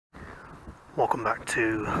Welcome back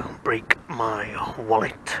to Break My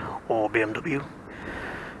Wallet, or BMW.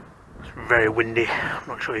 It's very windy. I'm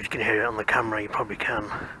not sure if you can hear it on the camera. You probably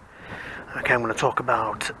can. Okay, I'm going to talk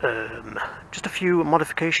about just a few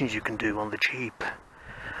modifications you can do on the cheap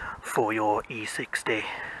for your E60.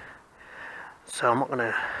 So I'm not going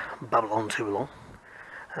to babble on too long.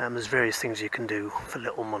 There's various things you can do for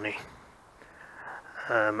little money.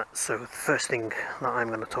 So the first thing that I'm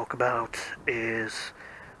going to talk about is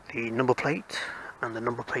the number plate and the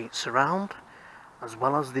number plate surround, as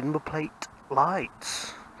well as the number plate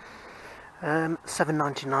lights.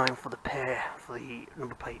 $7.99 for the pair for the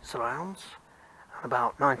number plate surrounds, and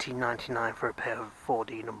about $19.99 for a pair of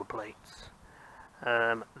 4D number plates.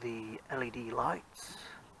 The LED lights,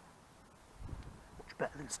 much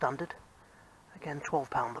better than standard, again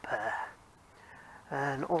 £12 a pair.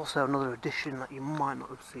 And also another addition that you might not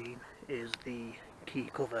have seen is the key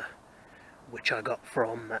cover, which I got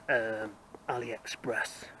from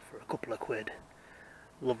AliExpress for a couple of quid.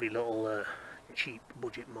 Lovely little cheap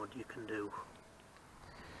budget mod you can do.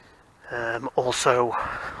 Also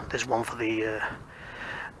there's one for the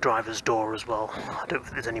driver's door as well. I don't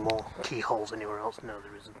think there's any more keyholes anywhere else. No,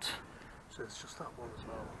 there isn't. So it's just that one as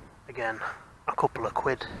well. Again, a couple of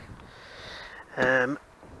quid.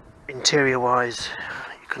 Interior wise,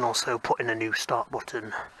 you can also put in a new start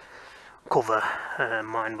button cover.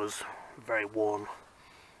 Mine was very worn,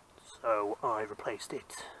 so I replaced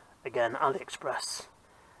it. Again, AliExpress,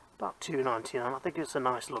 about $2.99. I think it's a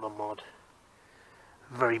nice little mod,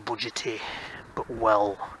 very budgety but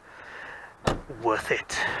well worth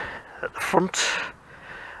it. At the front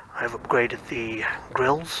I've upgraded the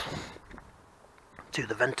grills to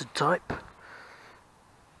the vented type,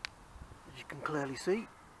 as you can clearly see.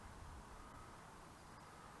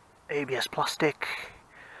 ABS plastic,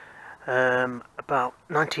 about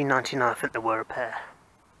 $19.99 I think they were a pair.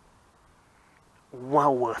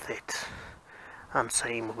 Well worth it. And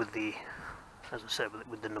same with the, as I said,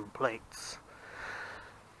 with the number plates.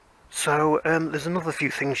 So there's another few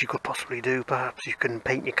things you could possibly do. Perhaps you can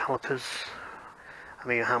paint your calipers. I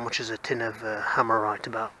mean, how much is a tin of Hammerite?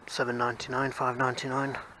 About $7.99,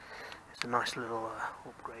 $5.99. It's a nice little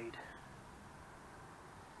upgrade.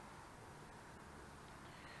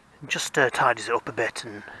 It just tidies it up a bit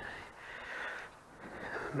and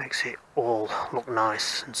makes it all look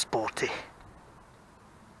nice and sporty.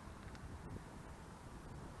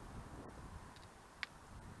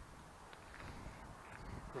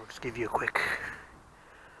 I'll just give you a quick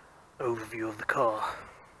overview of the car.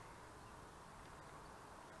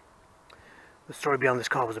 The story behind this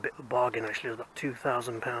car was a bit of a bargain actually. It was about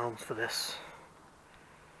 £2,000 for this,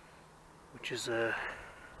 which is a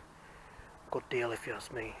good deal if you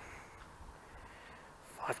ask me.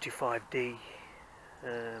 525D.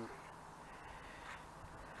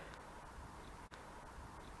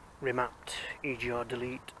 Remapped, EGR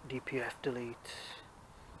delete, DPF delete.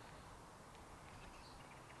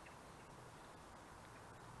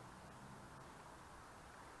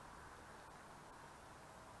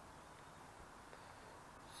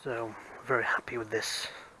 So, very happy with this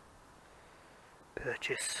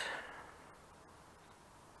purchase.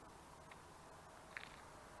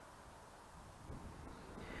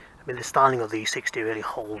 I mean, the styling of the E60 really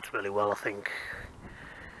holds really well, I think.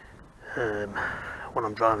 When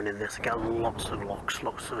I'm driving in this, I get lots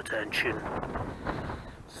of attention.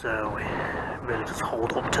 So it really does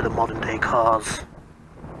hold up to the modern day cars.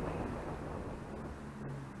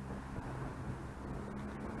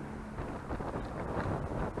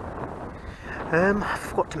 I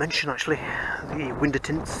forgot to mention actually, the window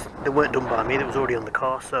tints, they weren't done by me, they was already on the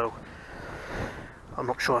car, so I'm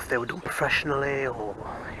not sure if they were done professionally or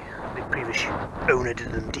the previous owner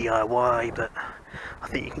did them DIY, but I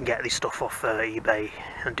think you can get this stuff off eBay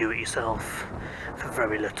and do it yourself for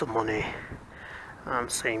very little money. And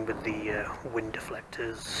same with the wind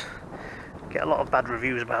deflectors. Get a lot of bad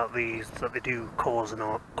reviews about these, that they do cause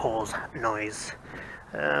noise.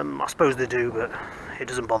 I suppose they do, but it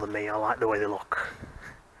doesn't bother me. I like the way they look.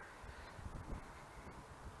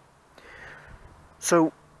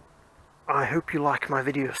 So I hope you like my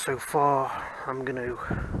video so far. I'm going to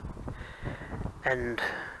end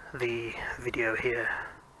the video here,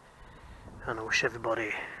 and I wish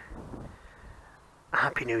everybody a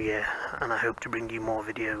happy new year, and I hope to bring you more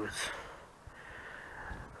videos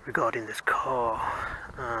regarding this car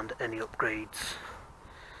and any upgrades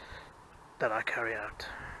that I carry out.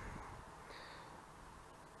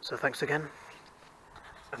 So thanks again,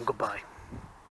 and goodbye.